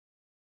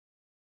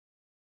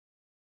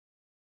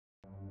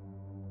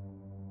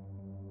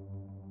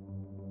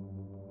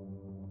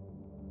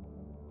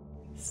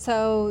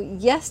So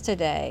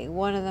yesterday,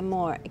 one of the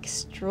more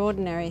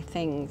extraordinary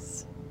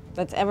things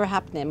that's ever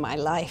happened in my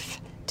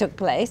life took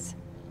place.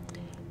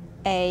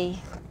 A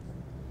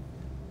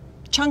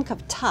chunk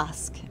of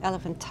tusk,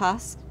 elephant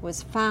tusk,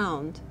 was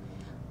found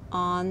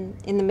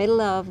in the middle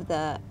of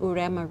the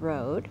Urema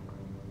Road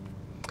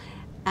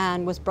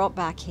and was brought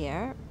back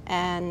here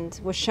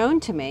and was shown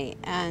to me,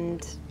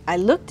 and I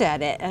looked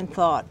at it and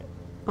thought,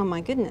 oh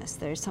my goodness,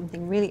 there's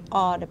something really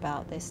odd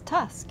about this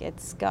tusk.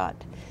 It's got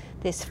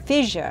this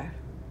fissure.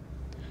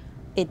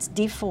 It's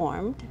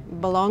deformed,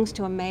 belongs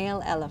to a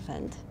male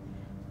elephant,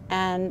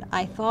 and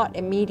I thought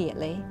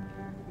immediately,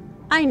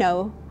 I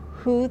know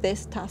who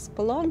this tusk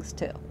belongs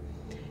to.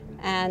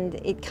 And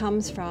it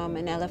comes from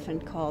an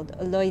elephant called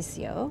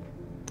Aloisio,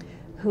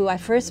 who I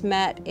first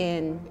met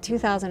in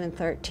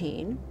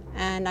 2013,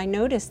 and I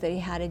noticed that he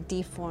had a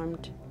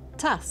deformed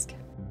tusk.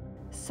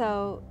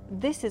 So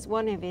this is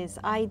one of his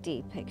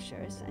ID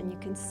pictures, and you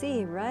can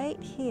see right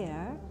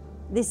here,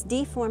 this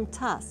deformed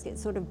tusk,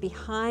 it's sort of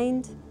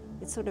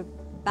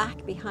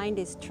back behind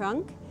his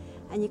trunk,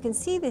 and you can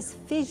see this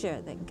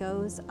fissure that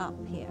goes up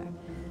here.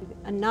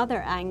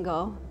 Another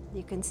angle,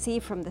 you can see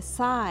from the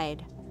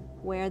side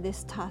where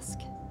this tusk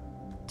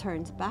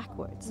turns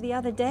backwards. The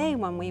other day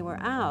when we were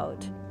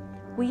out,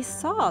 we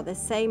saw the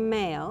same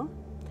male,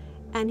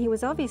 and he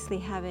was obviously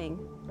having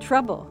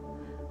trouble.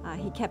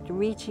 He kept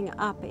reaching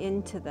up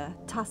into the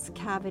tusk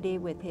cavity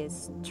with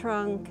his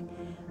trunk,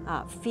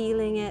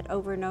 feeling it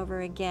over and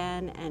over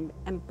again,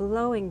 and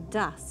blowing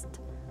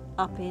dust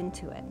up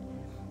into it.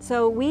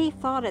 So we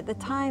thought at the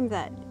time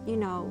that, you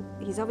know,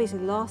 he's obviously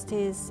lost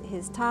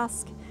his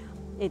tusk.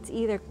 It's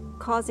either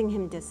causing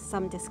him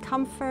some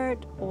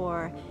discomfort,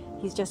 or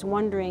he's just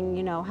wondering,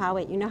 you know, how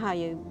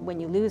when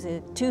you lose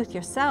a tooth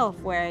yourself,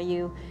 where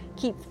you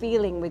keep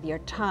feeling with your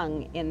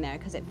tongue in there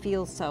because it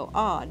feels so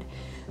odd.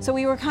 So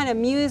we were kind of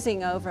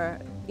musing over,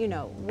 you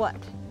know, what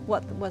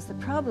was the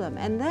problem,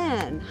 and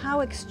then how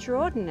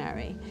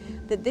extraordinary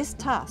that this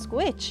tusk,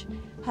 which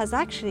has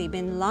actually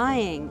been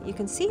lying, you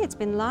can see it's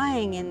been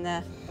lying in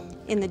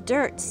the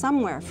dirt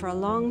somewhere for a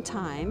long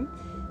time.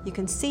 You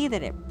can see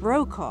that it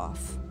broke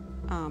off.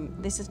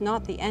 This is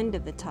not the end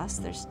of the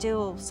tusk. There's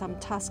still some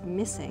tusk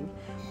missing.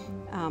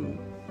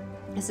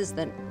 This is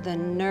the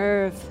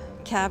nerve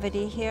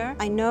cavity here.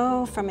 I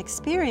know from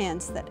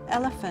experience that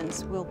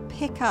elephants will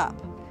pick up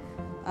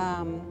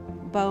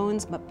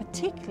bones, but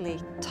particularly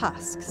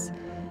tusks.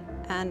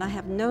 And I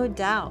have no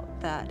doubt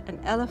that an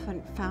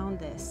elephant found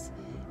this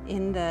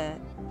in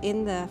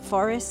the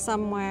forest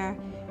somewhere,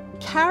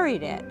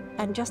 carried it,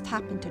 and just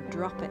happened to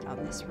drop it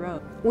on this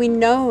road. We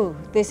know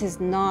this is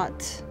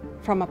not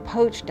from a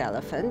poached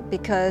elephant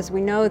because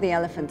we know the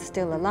elephant's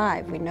still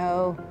alive. We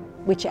know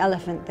which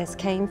elephant this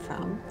came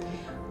from.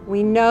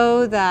 We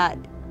know that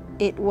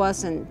it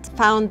wasn't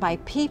found by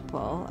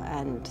people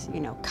and, you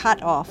know,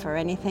 cut off or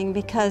anything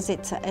because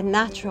it's a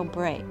natural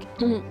break.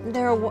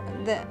 There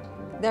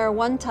are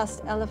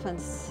one-tusked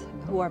elephants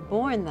who are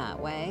born that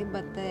way,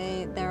 but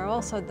there are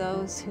also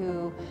those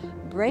who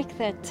break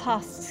their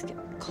tusks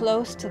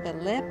close to the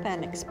lip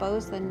and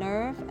expose the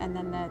nerve, and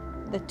then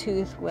the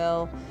tooth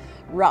will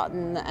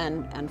rotten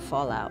and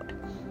fall out.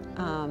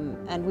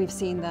 And we've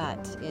seen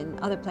that in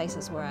other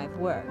places where I've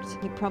worked.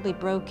 He probably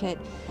broke it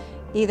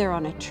either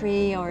on a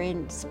tree or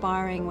in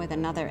sparring with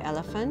another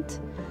elephant.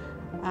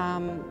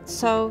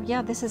 So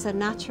yeah, this is a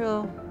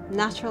natural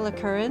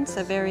occurrence,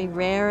 a very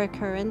rare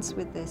occurrence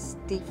with this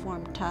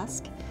deformed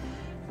tusk.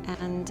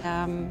 And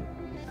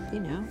you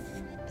know,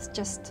 it's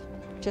just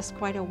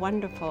quite a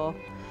wonderful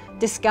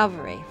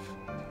discovery,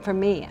 for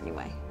me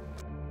anyway.